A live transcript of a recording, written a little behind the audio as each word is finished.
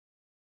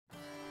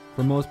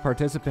For most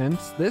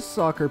participants, this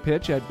soccer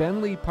pitch at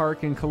Bentley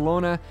Park in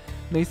Kelowna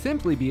may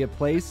simply be a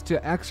place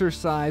to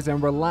exercise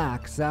and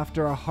relax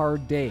after a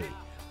hard day.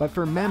 But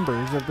for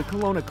members of the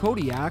Kelowna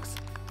Kodiaks,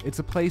 it's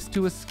a place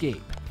to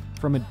escape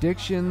from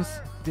addictions,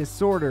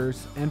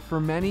 disorders, and for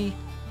many,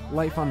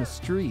 life on the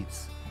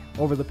streets.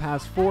 Over the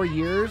past 4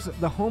 years,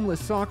 the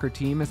homeless soccer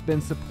team has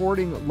been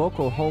supporting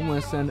local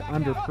homeless and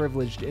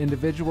underprivileged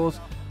individuals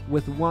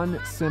with one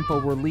simple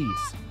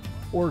release: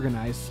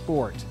 organized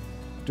sport.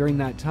 During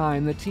that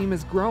time, the team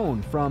has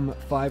grown from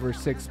 5 or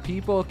 6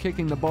 people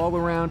kicking the ball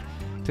around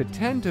to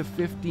 10 to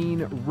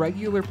 15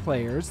 regular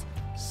players,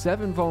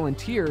 7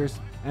 volunteers,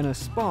 and a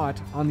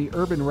spot on the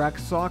Urban Rec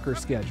soccer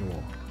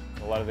schedule.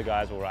 A lot of the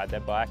guys will ride their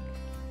bike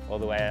all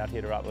the way out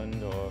here to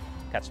Rutland or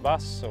catch the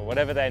bus or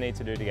whatever they need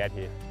to do to get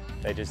here.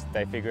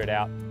 They figure it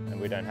out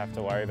and we don't have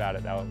to worry about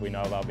it. We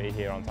know they'll be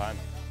here on time.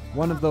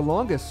 One of the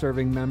longest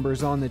serving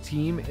members on the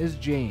team is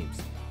James.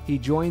 He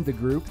joined the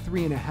group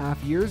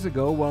 3.5 years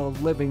ago while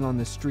living on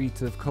the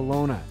streets of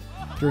Kelowna.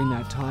 During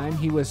that time,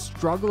 he was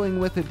struggling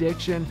with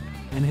addiction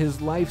and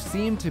his life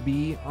seemed to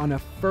be on a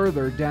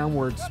further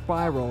downward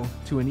spiral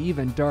to an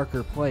even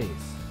darker place.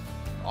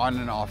 On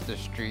and off the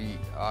street,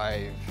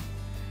 I've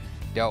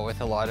dealt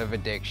with a lot of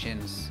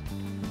addictions,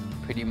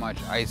 pretty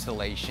much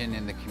isolation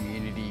in the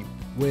community.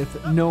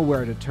 With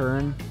nowhere to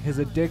turn, his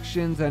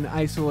addictions and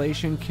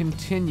isolation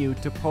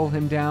continued to pull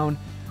him down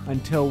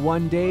until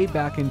one day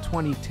back in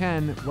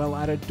 2010, while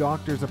at a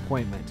doctor's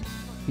appointment,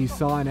 he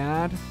saw an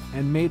ad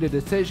and made a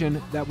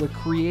decision that would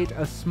create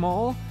a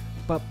small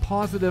but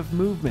positive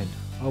movement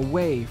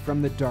away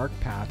from the dark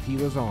path he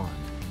was on.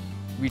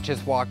 We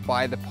just walked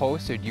by the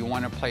poster, "Do you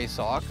want to play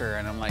soccer?"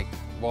 And I'm like,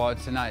 well,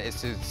 it's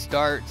to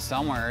start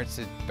somewhere. It's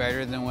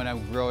better than what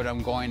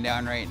I'm going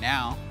down right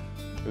now.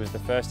 It was the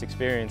first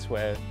experience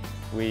where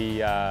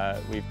we've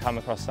come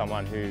across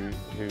someone who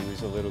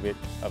was a little bit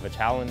of a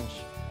challenge,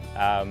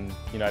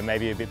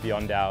 maybe a bit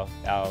beyond our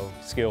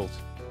skills.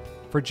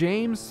 For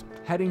James,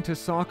 heading to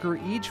soccer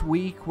each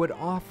week would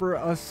offer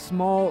a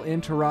small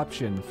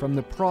interruption from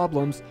the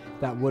problems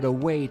that would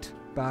await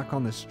back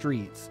on the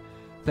streets,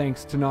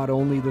 thanks to not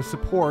only the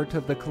support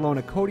of the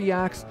Kelowna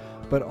Kodiaks,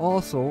 but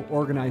also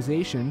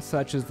organizations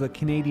such as the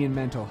Canadian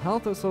Mental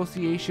Health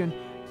Association,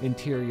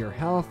 Interior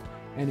Health,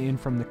 and In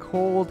From the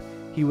Cold.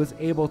 He was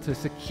able to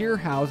secure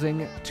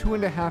housing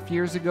 2.5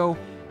 years ago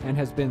and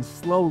has been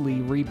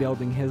slowly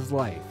rebuilding his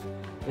life.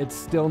 It's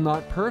still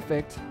not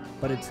perfect,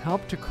 but it's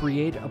helped to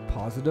create a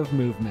positive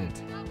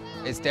movement.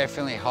 It's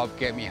definitely helped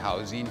get me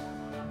housing,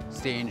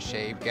 stay in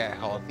shape, get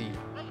healthy.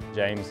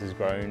 James has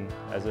grown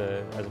as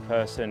a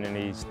person and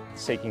he's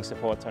seeking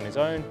support on his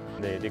own.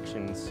 The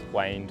addiction's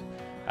waned,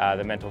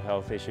 the mental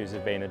health issues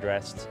have been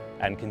addressed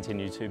and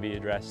continue to be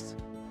addressed.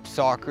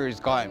 Soccer's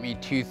got me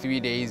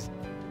 2-3 days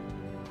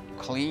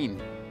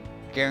clean,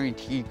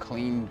 guaranteed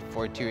clean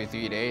for 2 or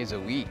 3 days a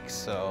week,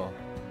 so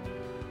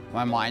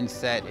my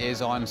mindset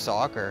is on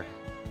soccer.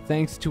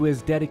 Thanks to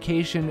his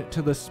dedication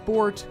to the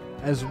sport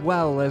as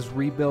well as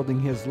rebuilding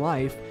his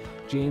life,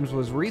 James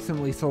was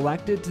recently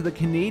selected to the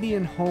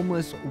Canadian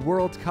Homeless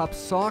World Cup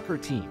soccer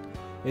team.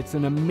 It's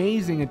an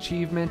amazing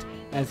achievement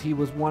as he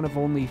was one of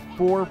only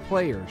 4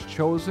 players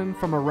chosen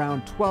from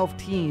around 12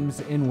 teams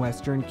in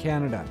Western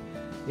Canada.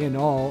 In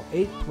all,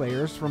 8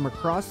 players from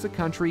across the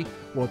country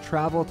will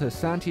travel to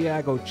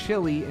Santiago,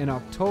 Chile in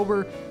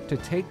October to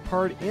take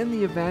part in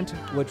the event,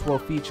 which will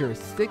feature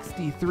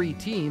 63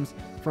 teams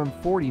from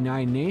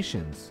 49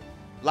 nations.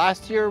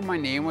 Last year, my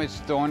name was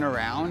thrown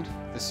around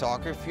the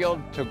soccer field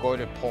to go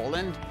to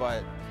Poland,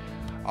 but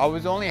I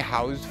was only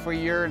housed for a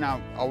year and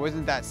I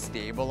wasn't that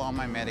stable on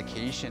my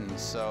medication.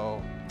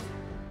 So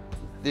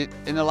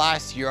in the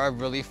last year, I've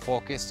really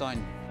focused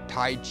on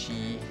Tai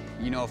Chi.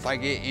 If I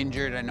get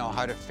injured, I know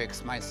how to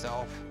fix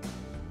myself.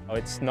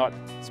 It's not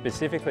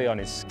specifically on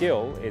his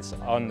skill, it's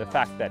on the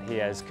fact that he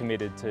has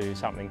committed to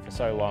something for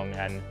so long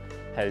and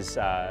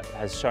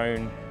has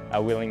shown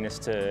a willingness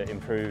to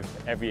improve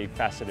every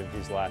facet of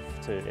his life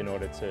in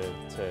order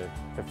to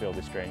fulfill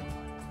this dream.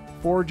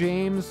 For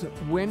James,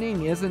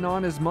 winning isn't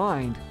on his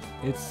mind.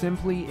 It's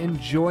simply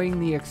enjoying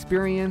the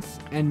experience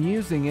and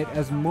using it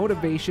as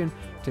motivation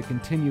to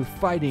continue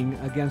fighting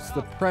against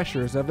the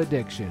pressures of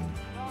addiction.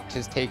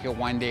 Just take it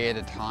one day at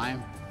a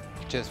time.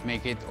 Just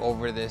make it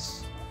over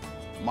this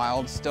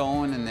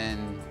milestone and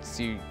then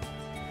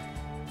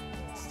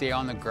stay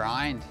on the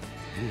grind.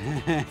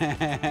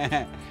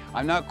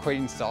 I'm not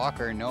quitting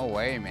soccer, no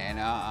way, man,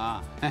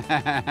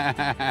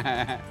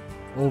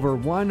 Over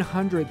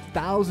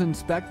 100,000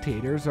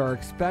 spectators are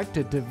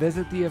expected to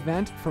visit the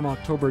event from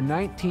October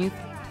 19th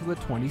to the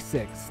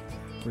 26th.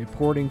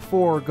 Reporting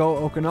for Go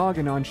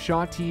Okanagan on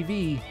Shaw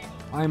TV,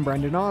 I'm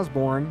Brendan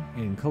Osborne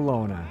in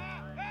Kelowna.